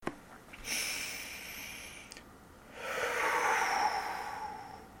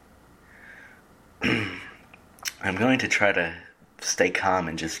I'm going to try to stay calm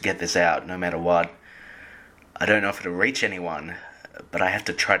and just get this out no matter what. I don't know if it'll reach anyone, but I have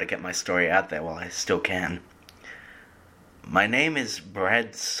to try to get my story out there while I still can. My name is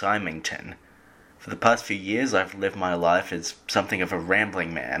Brad Symington. For the past few years, I've lived my life as something of a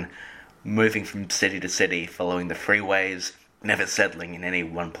rambling man, moving from city to city, following the freeways, never settling in any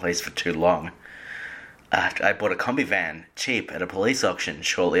one place for too long. I bought a combi van, cheap, at a police auction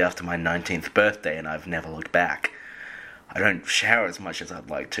shortly after my 19th birthday, and I've never looked back. I don't shower as much as I'd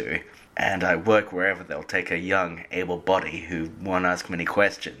like to, and I work wherever they'll take a young, able body who won't ask many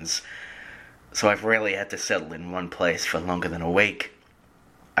questions, so I've rarely had to settle in one place for longer than a week.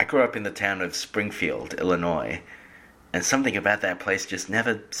 I grew up in the town of Springfield, Illinois, and something about that place just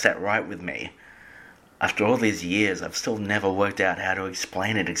never sat right with me. After all these years, I've still never worked out how to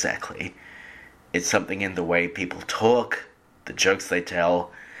explain it exactly. It's something in the way people talk, the jokes they tell,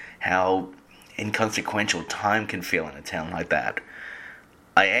 how inconsequential time can feel in a town like that.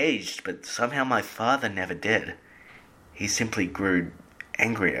 I aged, but somehow my father never did. He simply grew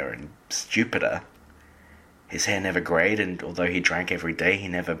angrier and stupider. His hair never grayed, and although he drank every day, he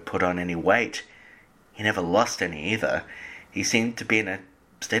never put on any weight. He never lost any either. He seemed to be in a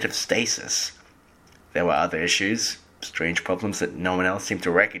state of stasis. There were other issues, strange problems that no one else seemed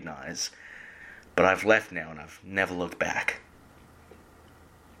to recognize. But I've left now, and I've never looked back.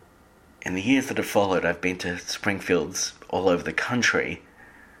 In the years that have followed, I've been to Springfields all over the country.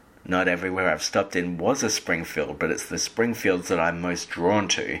 Not everywhere I've stopped in was a Springfield, but it's the Springfields that I'm most drawn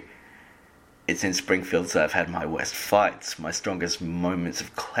to. It's in Springfields that I've had my worst fights, my strongest moments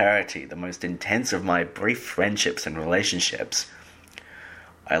of clarity, the most intense of my brief friendships and relationships.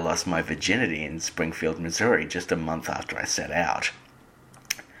 I lost my virginity in Springfield, Missouri, just a month after I set out.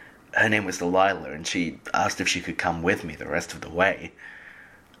 Her name was Delilah, and she asked if she could come with me the rest of the way.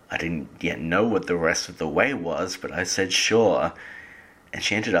 I didn't yet know what the rest of the way was, but I said sure, and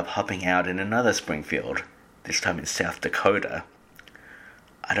she ended up hopping out in another Springfield, this time in South Dakota.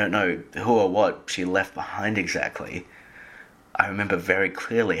 I don't know who or what she left behind exactly. I remember very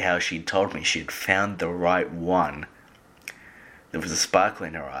clearly how she told me she had found the right one. There was a sparkle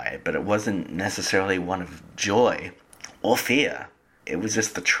in her eye, but it wasn't necessarily one of joy or fear. It was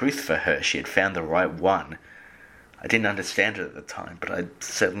just the truth for her. She had found the right one. I didn't understand it at the time, but I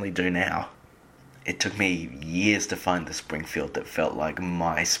certainly do now. It took me years to find the Springfield that felt like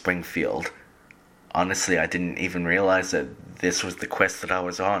my Springfield. Honestly, I didn't even realize that this was the quest that I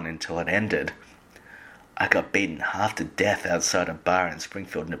was on until it ended. I got beaten half to death outside a bar in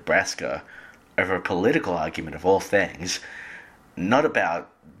Springfield, Nebraska, over a political argument of all things. Not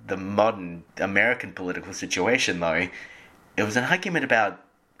about the modern American political situation, though. It was an argument about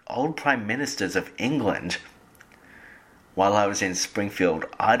old prime ministers of England. While I was in Springfield,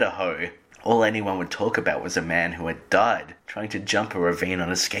 Idaho, all anyone would talk about was a man who had died trying to jump a ravine on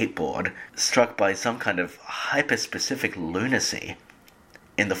a skateboard, struck by some kind of hyper-specific lunacy.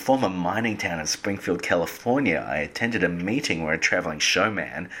 In the former mining town of Springfield, California, I attended a meeting where a traveling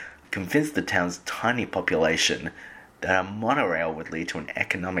showman convinced the town's tiny population that a monorail would lead to an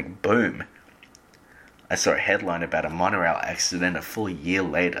economic boom. I saw a headline about a monorail accident a full year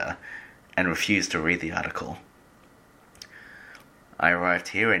later and refused to read the article. I arrived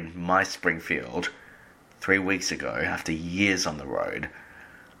here in my Springfield 3 weeks ago after years on the road.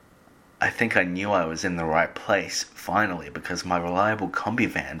 I think I knew I was in the right place, finally, because my reliable combi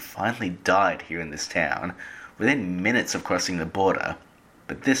van finally died here in this town, within minutes of crossing the border.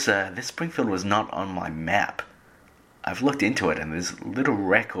 But this Springfield was not on my map. I've looked into it, and there's little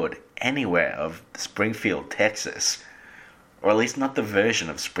record anywhere of Springfield, Texas. Or at least not the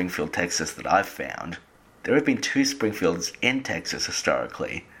version of Springfield, Texas that I've found. There have been 2 Springfields in Texas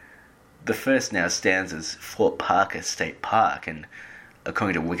historically. The first now stands as Fort Parker State Park, and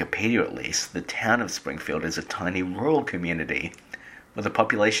according to Wikipedia at least, the town of Springfield is a tiny rural community with a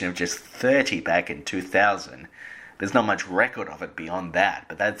population of just 30 back in 2000. There's not much record of it beyond that,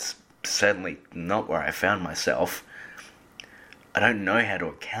 but that's certainly not where I found myself. I don't know how to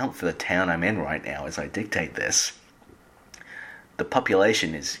account for the town I'm in right now as I dictate this. The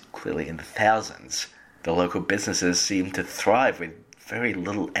population is clearly in the thousands. The local businesses seem to thrive with very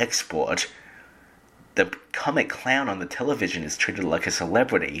little export. The comic clown on the television is treated like a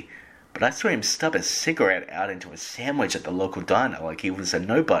celebrity, but I saw him stub a cigarette out into a sandwich at the local diner like he was a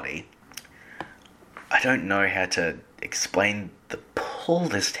nobody. I don't know how to explain the pull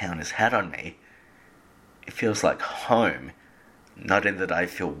this town has had on me. It feels like home, not in that I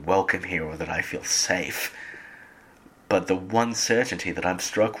feel welcome here or that I feel safe, but the one certainty that I'm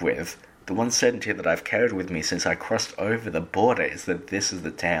struck with, the one certainty that I've carried with me since I crossed over the border, is that this is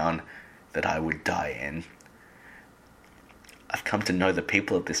the town that I would die in. I've come to know the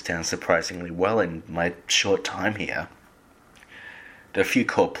people of this town surprisingly well in my short time here. There are a few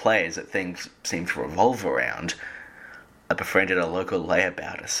core players that things seem to revolve around. I befriended a local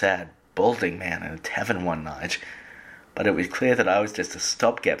layabout, a sad, balding man in a tavern one night, but it was clear that I was just a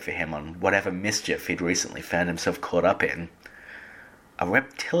stopgap for him on whatever mischief he'd recently found himself caught up in. A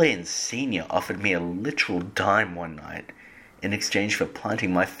reptilian senior offered me a literal dime one night in exchange for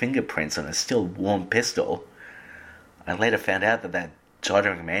planting my fingerprints on a still warm pistol. I later found out that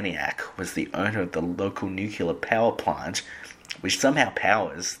doddering maniac was the owner of the local nuclear power plant, which somehow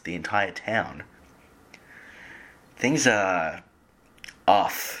powers the entire town. Things are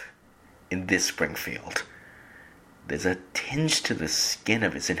off in this Springfield. There's a tinge to the skin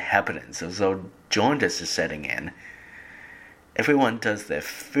of its inhabitants, as though jaundice is setting in. Everyone does their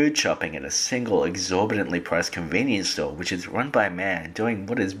food shopping at a single exorbitantly priced convenience store, which is run by a man doing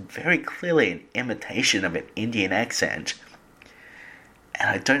what is very clearly an imitation of an Indian accent. And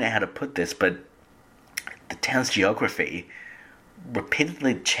I don't know how to put this, but the town's geography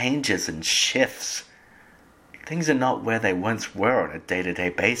repeatedly changes and shifts. Things are not where they once were on a day-to-day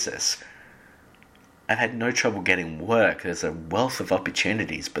basis. I've had no trouble getting work. There's a wealth of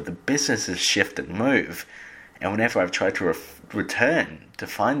opportunities, but the businesses shift and move. And whenever I've tried to return to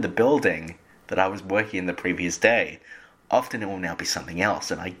find the building that I was working in the previous day, often it will now be something else,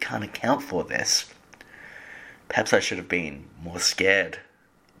 and I can't account for this. Perhaps I should have been more scared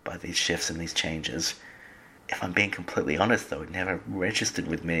by these shifts and these changes. If I'm being completely honest, though, it never registered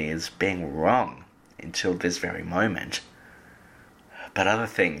with me as being wrong until this very moment. But other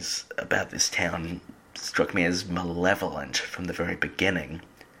things about this town struck me as malevolent from the very beginning.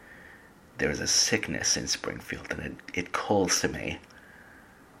 There is a sickness in Springfield, and it calls to me.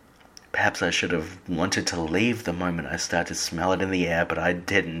 Perhaps I should have wanted to leave the moment I started to smell it in the air, but I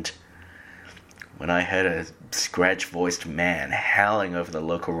didn't. When I heard a scratch-voiced man howling over the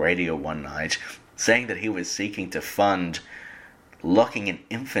local radio one night, saying that he was seeking to fund locking an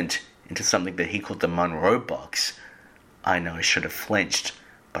infant into something that he called the Monroe box, I know I should have flinched,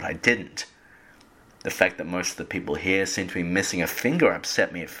 but I didn't. The fact that most of the people here seem to be missing a finger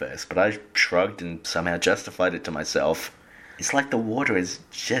upset me at first, but I shrugged and somehow justified it to myself. It's like the water is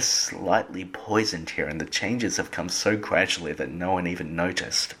just slightly poisoned here, and the changes have come so gradually that no one even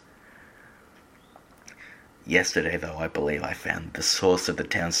noticed. Yesterday, though, I believe I found the source of the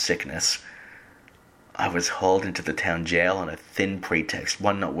town's sickness. I was hauled into the town jail on a thin pretext,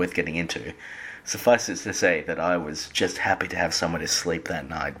 one not worth getting into. Suffice it to say that I was just happy to have somewhere to sleep that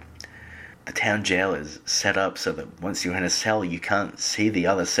night. The town jail is set up so that once you're in a cell, you can't see the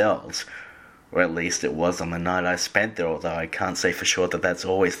other cells. Or at least it was on the night I spent there, although I can't say for sure that that's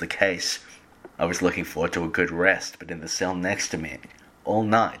always the case. I was looking forward to a good rest, but in the cell next to me, all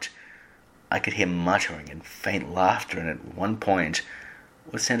night, I could hear muttering and faint laughter, and at one point,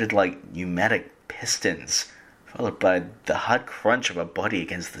 what sounded like pneumatic pistons, followed by the hard crunch of a body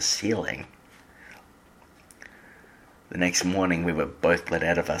against the ceiling. The next morning, we were both let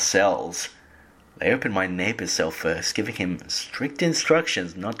out of our cells. They opened my neighbor's cell first, giving him strict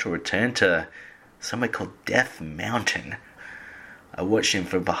instructions not to return to somewhere called Death Mountain. I watched him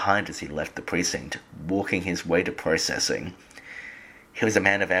from behind as he left the precinct, walking his way to processing. He was a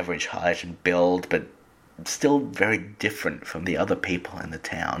man of average height and build, but still very different from the other people in the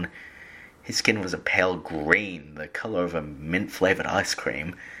town. His skin was a pale green, the color of a mint-flavored ice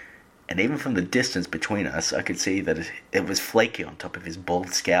cream, and even from the distance between us, I could see that it was flaky on top of his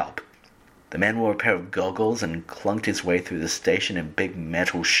bald scalp. The man wore a pair of goggles and clunked his way through the station in big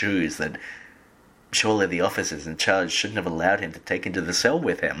metal shoes that surely the officers in charge shouldn't have allowed him to take into the cell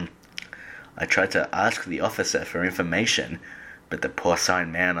with him. I tried to ask the officer for information, but the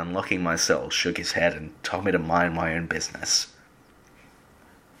porcine man unlocking my cell shook his head and told me to mind my own business.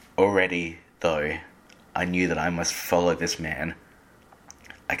 Already, though, I knew that I must follow this man.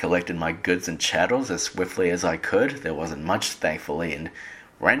 I collected my goods and chattels as swiftly as I could. There wasn't much, thankfully, and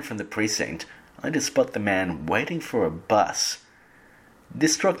ran from the precinct, only to spot the man waiting for a bus.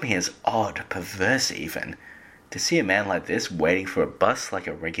 This struck me as odd, perverse even. To see a man like this waiting for a bus like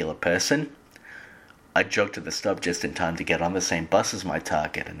a regular person. I jogged to the stop just in time to get on the same bus as my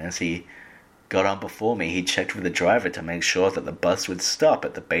target, and as he got on before me, he checked with the driver to make sure that the bus would stop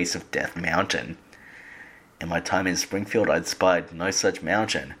at the base of Death Mountain. In my time in Springfield, I'd spied no such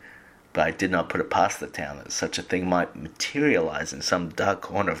mountain, but I did not put it past the town that such a thing might materialize in some dark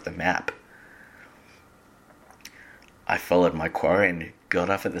corner of the map. I followed my quarry and got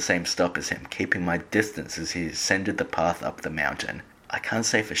off at the same stop as him, keeping my distance as he ascended the path up the mountain. I can't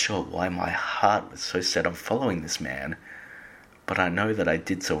say for sure why my heart was so set on following this man, but I know that I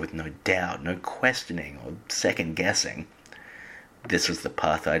did so with no doubt, no questioning or second guessing. This was the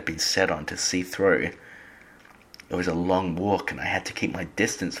path I'd been set on to see through. It was a long walk, and I had to keep my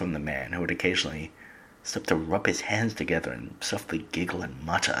distance from the man, who would occasionally stop to rub his hands together and softly giggle and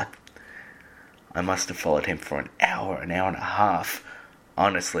mutter. I must have followed him for an hour and a half.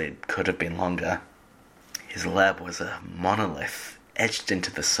 Honestly, it could have been longer. His lab was a monolith etched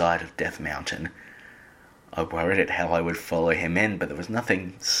into the side of Death Mountain. I worried at how I would follow him in, but there was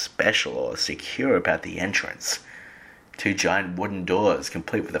nothing special or secure about the entrance. 2 giant wooden doors,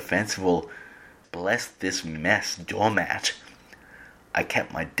 complete with a fanciful "bless this mess" doormat. I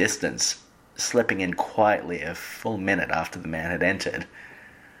kept my distance, slipping in quietly a full minute after the man had entered.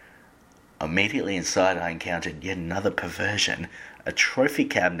 Immediately inside, I encountered yet another perversion, a trophy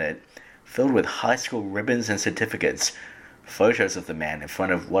cabinet filled with high school ribbons and certificates, photos of the man in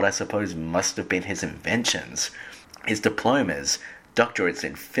front of what I suppose must have been his inventions, his diplomas, doctorates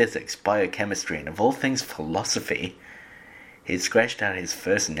in physics, biochemistry, and of all things philosophy. He had scratched out his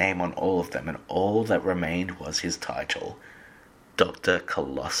first name on all of them, and all that remained was his title, Dr.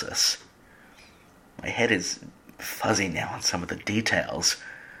 Colossus. My head is fuzzy now on some of the details.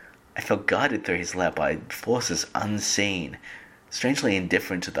 I felt guided through his lab by forces unseen, strangely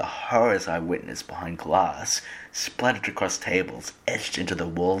indifferent to the horrors I witnessed behind glass, splattered across tables, etched into the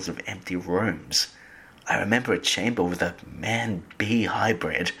walls of empty rooms. I remember a chamber with a man-bee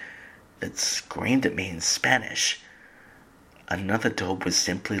hybrid that screamed at me in Spanish. Another door was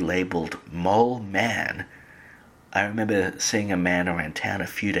simply labeled Mole Man. I remember seeing a man around town a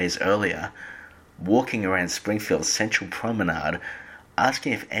few days earlier, walking around Springfield's Central Promenade,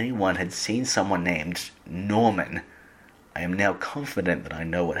 asking if anyone had seen someone named Norman. I am now confident that I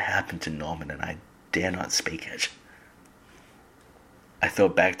know what happened to Norman, and I dare not speak it. I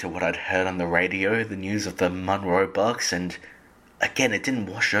thought back to what I'd heard on the radio, the news of the Monroe box, and again it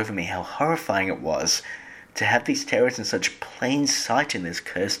didn't wash over me how horrifying it was to have these terrors in such plain sight in this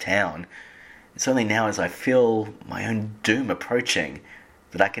cursed town. It's only now, as I feel my own doom approaching,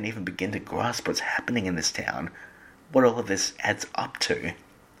 that I can even begin to grasp what's happening in this town, what all of this adds up to.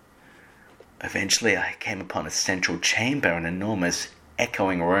 Eventually I came upon a central chamber, an enormous,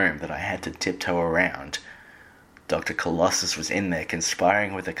 echoing room that I had to tiptoe around. Dr. Colossus was in there,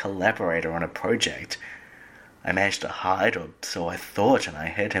 conspiring with a collaborator on a project. I managed to hide, or so I thought, and I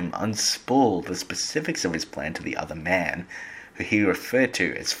heard him unspool the specifics of his plan to the other man, who he referred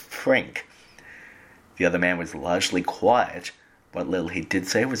to as Frank. The other man was largely quiet. What little he did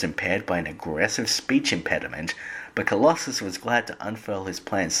say was impaired by an aggressive speech impediment, but Colossus was glad to unfurl his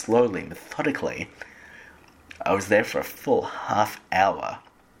plan slowly, methodically. I was there for a full half hour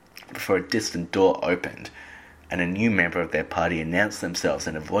before a distant door opened, and a new member of their party announced themselves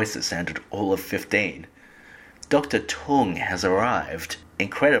in a voice that sounded all of 15. Dr. Tung has arrived.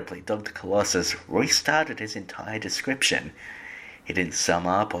 Incredibly, Dr. Colossus restarted his entire description. He didn't sum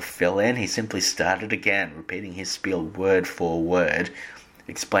up or fill in, he simply started again, repeating his spiel word for word,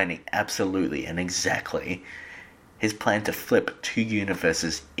 explaining absolutely and exactly his plan to flip 2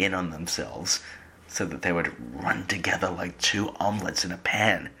 universes in on themselves so that they would run together like 2 omelets in a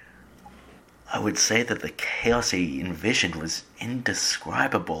pan. I would say that the chaos he envisioned was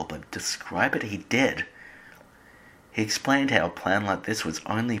indescribable, but describe it he did. He explained how a plan like this was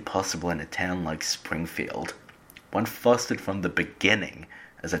only possible in a town like Springfield, one fostered from the beginning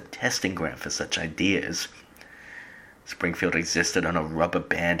as a testing ground for such ideas. Springfield existed on a rubber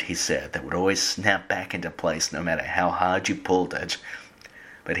band, he said, that would always snap back into place no matter how hard you pulled it.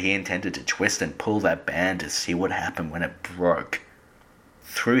 But he intended to twist and pull that band to see what happened when it broke.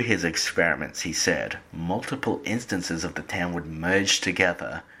 Through his experiments, he said, multiple instances of the town would merge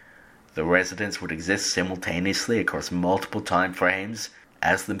together. The residents would exist simultaneously across multiple time frames,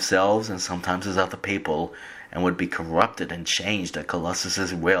 as themselves and sometimes as other people, and would be corrupted and changed at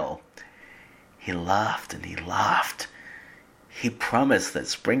Colossus's will. He laughed and he laughed. He promised that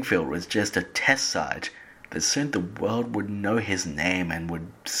Springfield was just a test site, that soon the world would know his name and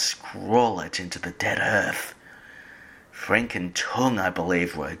would scrawl it into the dead earth. Frank and Tung, I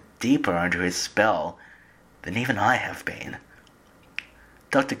believe, were deeper under his spell than even I have been.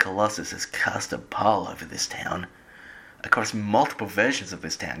 Dr. Colossus has cast a pall over this town, across multiple versions of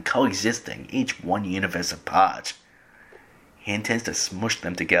this town, coexisting, each one universe apart. He intends to smush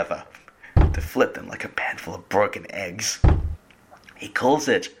them together, to flip them like a pan full of broken eggs. He calls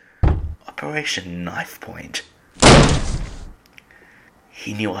it Operation Knife Point.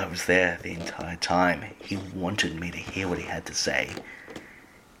 He knew I was there the entire time. He wanted me to hear what he had to say.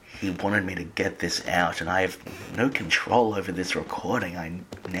 He wanted me to get this out, and I have no control over this recording. I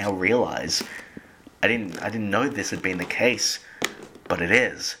now realize I didn't know this had been the case, but it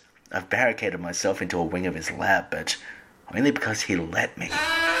is. I've barricaded myself into a wing of his lab, but only because he let me.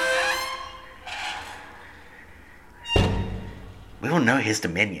 We will know his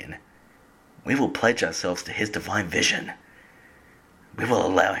dominion. We will pledge ourselves to his divine vision. We will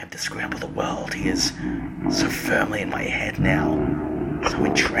allow him to scramble the world. He is so firmly in my head now, so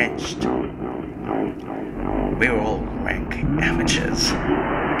entrenched. We are all rank amateurs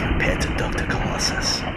compared to Dr. Colossus.